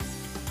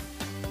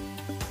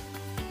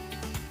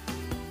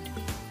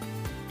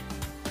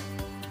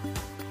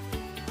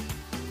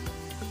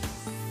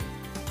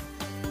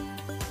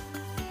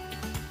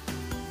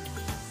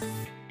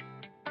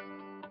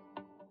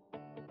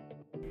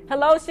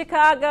Hello,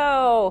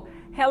 Chicago.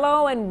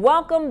 Hello, and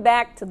welcome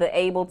back to the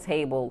Able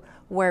Table,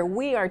 where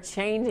we are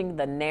changing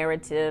the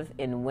narrative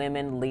in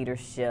women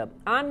leadership.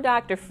 I'm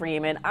Dr.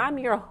 Freeman. I'm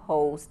your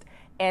host,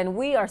 and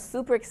we are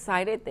super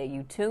excited that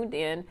you tuned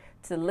in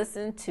to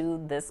listen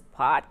to this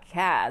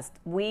podcast.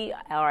 We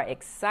are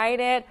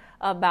excited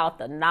about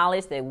the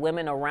knowledge that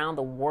women around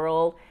the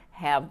world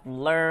have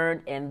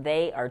learned, and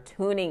they are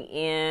tuning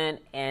in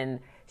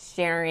and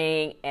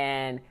sharing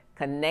and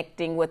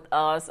connecting with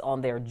us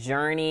on their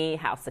journey,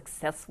 how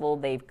successful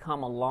they've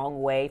come a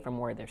long way from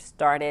where they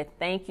started.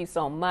 Thank you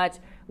so much.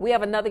 We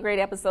have another great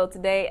episode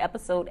today,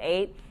 episode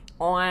 8,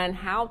 on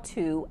how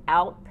to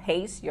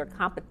outpace your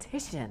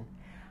competition.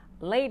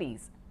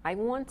 Ladies, I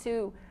want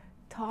to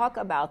talk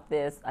about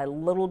this a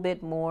little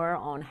bit more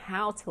on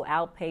how to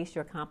outpace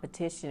your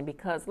competition,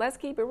 because let's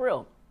keep it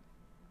real.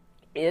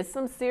 It's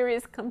some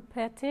serious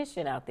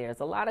competition out there. There's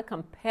a lot of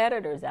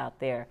competitors out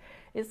there.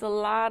 It's a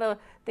lot of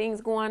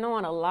things going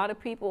on, a lot of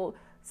people,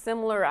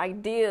 similar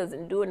ideas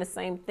and doing the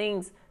same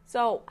things.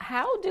 So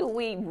how do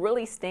we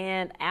really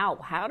stand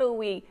out? How do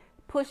we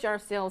push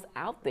ourselves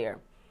out there?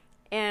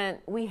 And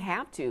we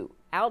have to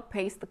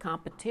outpace the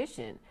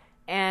competition.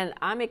 And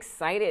I'm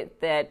excited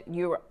that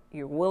you're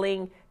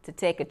willing to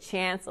take a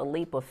chance, a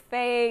leap of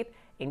faith,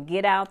 and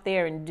get out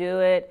there and do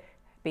it.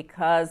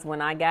 Because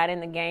when I got in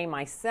the game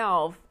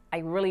myself, I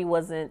really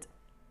wasn't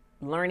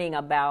learning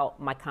about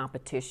my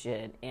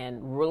competition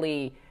and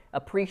really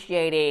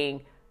appreciating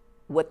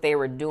what they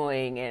were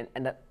doing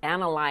and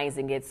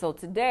analyzing it. So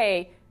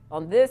today,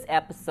 on this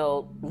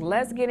episode,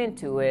 let's get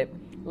into it.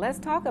 Let's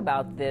talk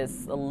about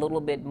this a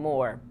little bit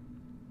more.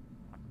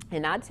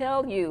 And I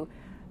tell you,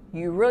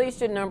 you really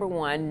should, number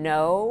one,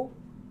 know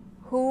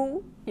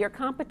who your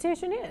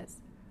competition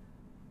is.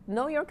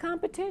 Know your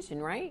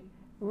competition, right?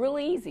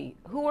 Really easy.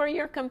 Who are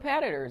your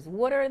competitors?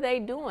 What are they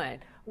doing?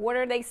 What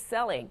are they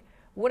selling?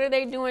 What are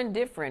they doing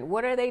different?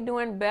 What are they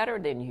doing better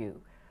than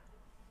you?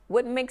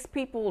 What makes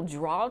people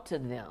draw to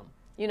them?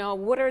 You know,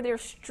 what are their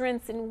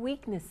strengths and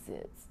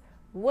weaknesses?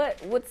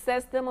 What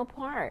sets them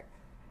apart?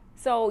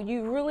 So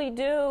you really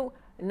do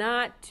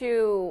not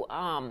to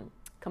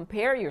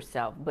compare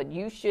yourself, but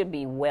you should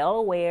be well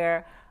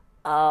aware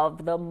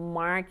of the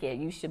market.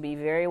 You should be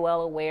very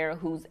well aware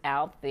who's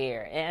out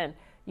there. And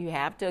you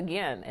have to,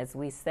 again, as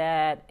we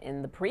said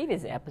in the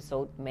previous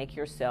episode, make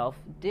yourself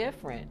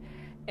different.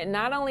 And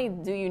not only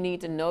do you need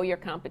to know your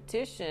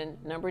competition,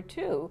 number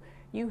two,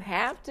 you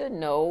have to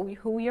know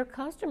who your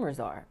customers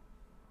are.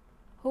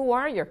 Who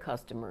are your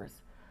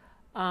customers?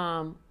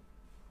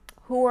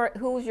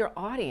 Who's your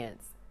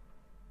audience?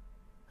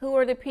 Who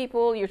are the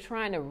people you're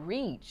trying to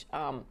reach?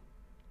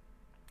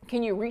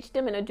 Can you reach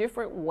them in a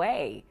different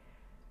way?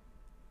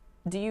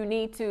 Do you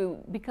need to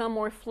become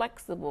more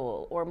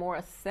flexible or more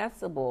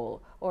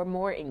accessible or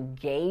more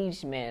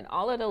engagement?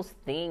 All of those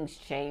things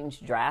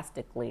change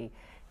drastically.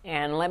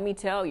 And let me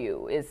tell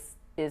you,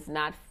 it's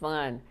not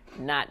fun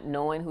not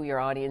knowing who your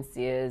audience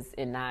is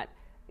and not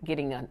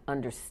getting an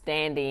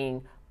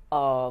understanding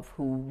of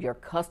who your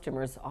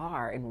customers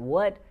are and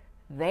what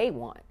they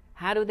want.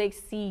 How do they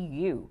see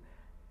you?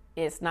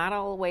 It's not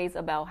always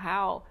about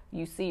how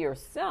you see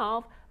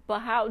yourself, but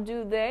how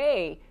do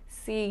they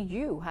see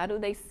you? How do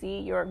they see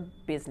your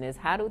business?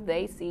 How do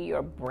they see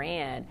your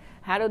brand?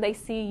 How do they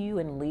see you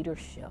in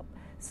leadership?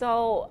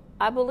 So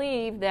I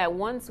believe that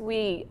once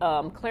we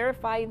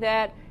clarify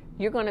that,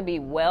 you're going to be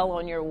well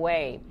on your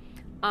way.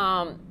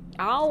 I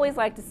always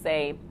like to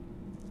say,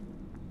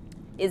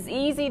 it's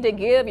easy to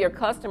give your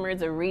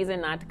customers a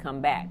reason not to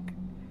come back.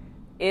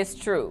 It's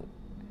true.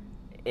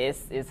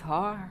 It's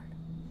hard.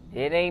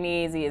 It ain't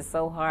easy. It's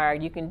so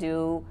hard. You can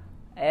do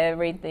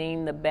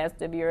everything the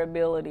best of your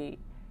ability,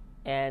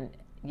 and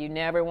you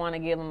never want to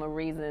give them a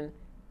reason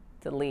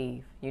to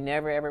leave. You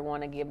never ever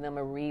want to give them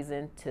a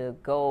reason to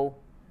go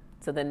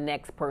to the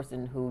next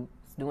person who's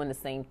doing the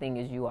same thing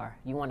as you are.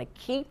 You want to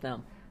keep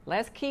them.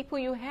 Let's keep who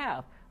you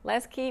have.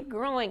 Let's keep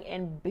growing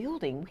and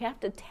building. You have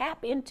to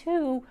tap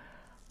into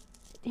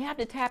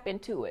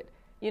it.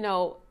 You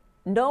know,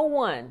 no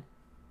one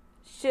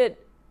should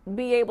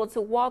be able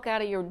to walk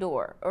out of your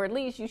door, or at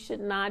least you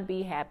should not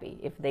be happy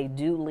if they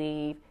do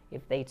leave,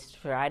 if they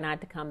try not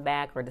to come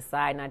back or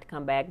decide not to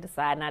come back,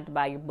 decide not to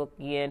buy your book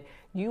again.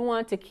 You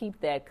want to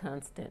keep that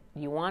constant.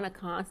 You want to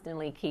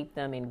constantly keep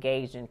them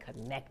engaged and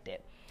connected.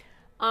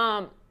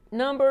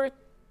 Number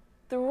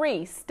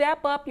 3,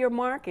 step up your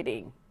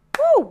marketing.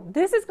 Woo!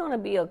 This is going to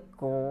be a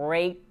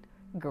great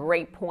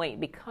point,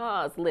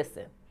 because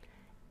listen,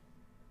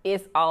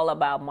 it's all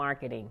about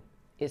marketing.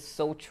 It's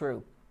so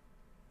true.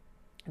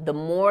 The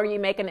more you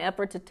make an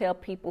effort to tell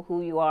people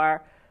who you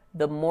are,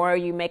 the more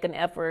you make an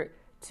effort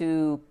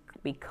to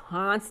be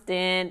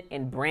constant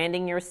in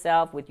branding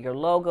yourself with your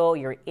logo,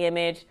 your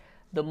image,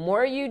 the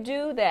more you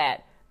do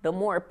that, the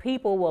more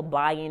people will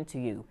buy into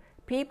you.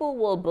 People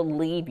will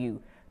believe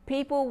you.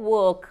 People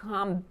will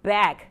come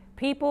back.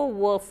 People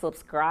will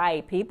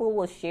subscribe. People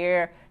will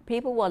share.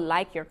 People will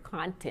like your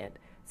content.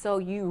 So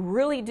you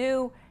really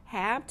do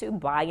have to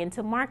buy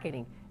into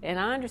marketing. And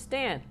I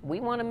understand we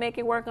want to make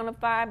it work on a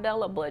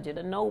 $5 budget,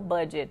 a no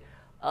budget,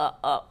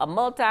 a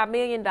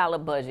multi-million-dollar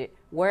budget,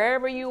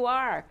 wherever you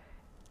are,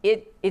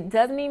 it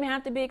doesn't even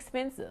have to be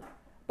expensive.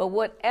 But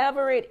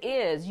whatever it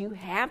is, you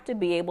have to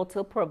be able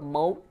to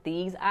promote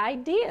these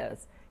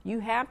ideas. You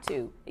have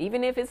to,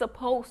 even if it's a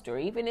poster,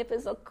 even if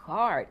it's a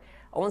card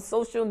on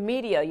social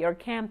media, your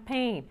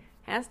campaign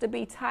has to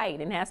be tight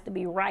and has to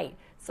be right.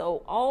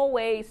 So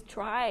always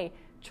try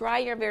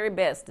your very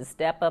best to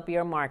step up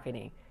your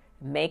marketing.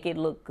 Make it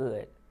look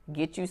good.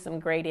 Get you some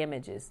great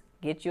images.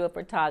 Get you a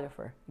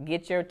photographer.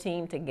 Get your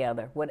team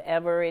together.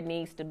 Whatever it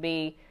needs to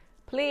be,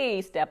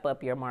 please step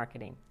up your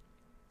marketing.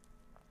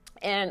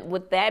 And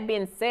with that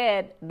being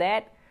said,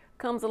 that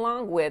comes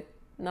along with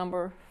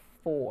number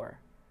 4.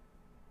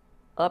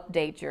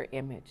 Update your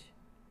image.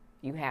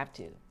 You have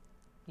to.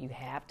 You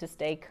have to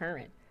stay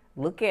current.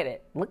 Look at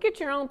it. Look at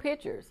your own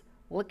pictures.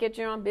 Look at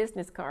your own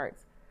business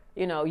cards.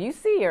 You know, you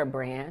see your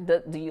brand.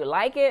 Do you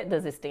like it?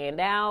 Does it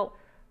stand out?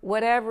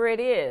 Whatever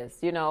it is,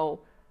 you know,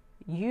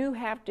 you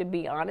have to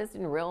be honest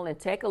and real and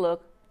take a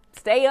look.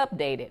 Stay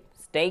updated.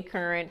 Stay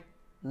current.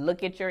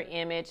 Look at your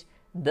image.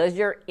 Does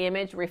your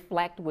image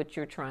reflect what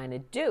you're trying to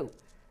do?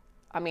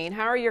 I mean,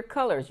 how are your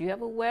colors? You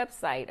have a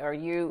website. Are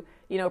you,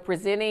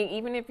 presenting,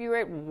 even if you're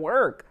at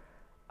work,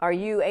 are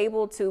you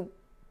able to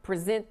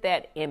present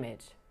that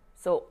image?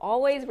 So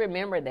always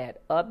remember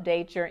that.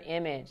 Update your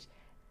image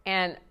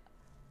and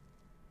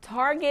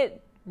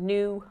target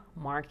new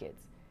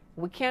markets.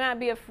 We cannot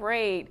be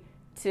afraid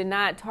to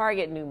not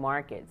target new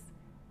markets,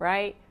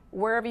 right?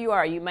 Wherever you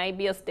are, you might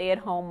be a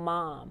stay-at-home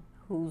mom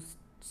who's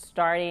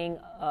starting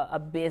a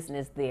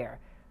business there.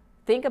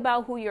 Think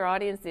about who your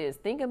audience is.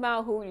 Think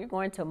about who you're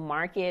going to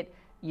market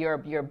your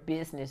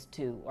business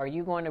to. Are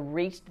you going to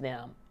reach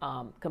them?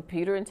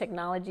 Computer and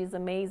technology is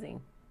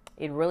amazing.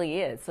 It really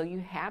is. So you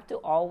have to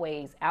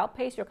always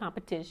outpace your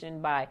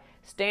competition by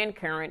staying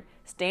current,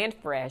 staying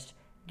fresh,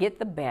 get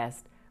the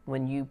best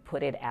when you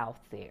put it out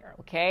there,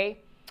 okay?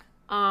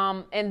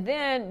 And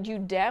then you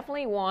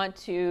definitely want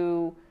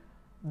to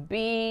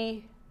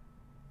be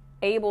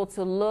able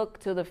to look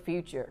to the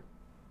future.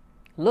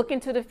 Look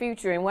into the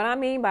future. And what I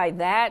mean by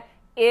that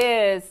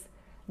is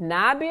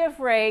not be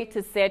afraid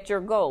to set your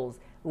goals.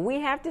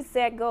 We have to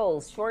set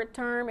goals, short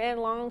term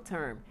and long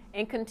term,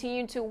 and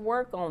continue to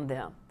work on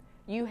them.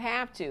 You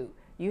have to.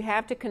 You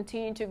have to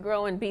continue to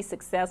grow and be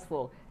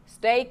successful.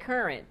 Stay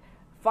current.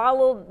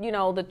 Follow,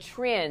 the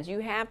trends. You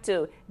have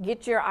to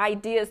get your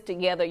ideas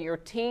together, your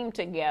team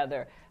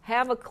together.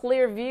 Have a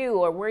clear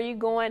view of where you're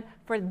going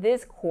for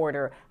this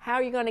quarter. How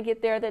are you going to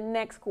get there the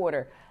next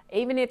quarter?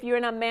 Even if you're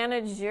in a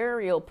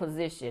managerial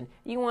position,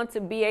 you want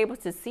to be able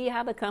to see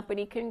how the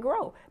company can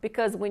grow.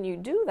 Because when you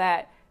do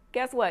that,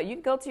 guess what? You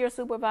can go to your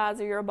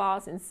supervisor, your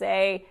boss, and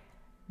say,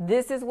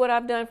 this is what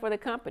I've done for the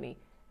company.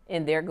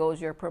 And there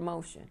goes your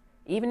promotion.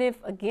 Even if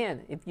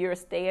you're a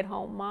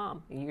stay-at-home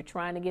mom and you're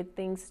trying to get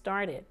things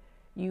started,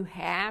 you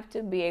have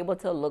to be able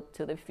to look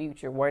to the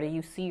future. Where do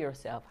you see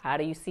yourself? How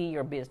do you see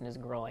your business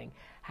growing?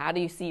 How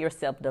do you see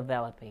yourself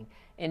developing?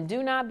 And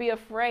do not be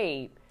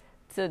afraid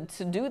to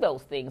do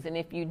those things. And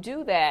if you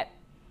do that,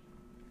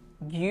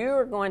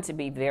 you're going to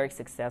be very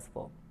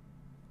successful.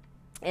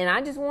 And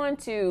I just want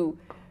to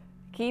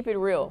keep it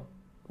real.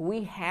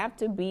 We have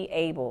to be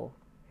able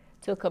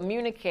to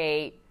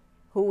communicate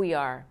who we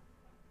are.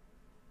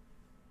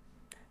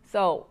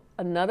 So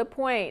another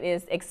point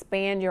is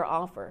expand your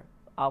offer.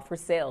 Offer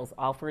sales,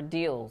 offer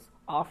deals,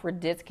 offer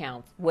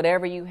discounts,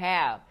 whatever you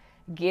have.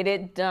 Get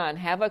it done.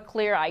 Have a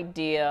clear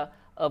idea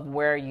of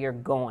where you're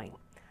going.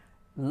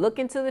 Look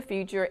into the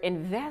future.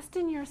 Invest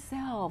in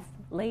yourself.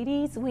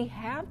 Ladies, we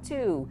have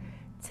to.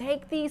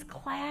 Take these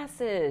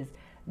classes.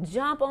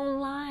 Jump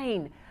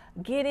online.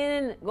 Get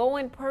in, go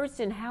in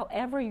person,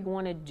 however you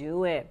want to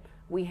do it.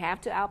 We have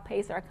to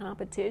outpace our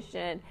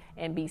competition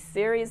and be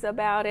serious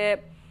about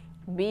it.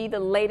 Be the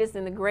latest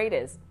and the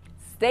greatest.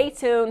 Stay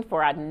tuned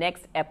for our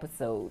next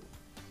episode.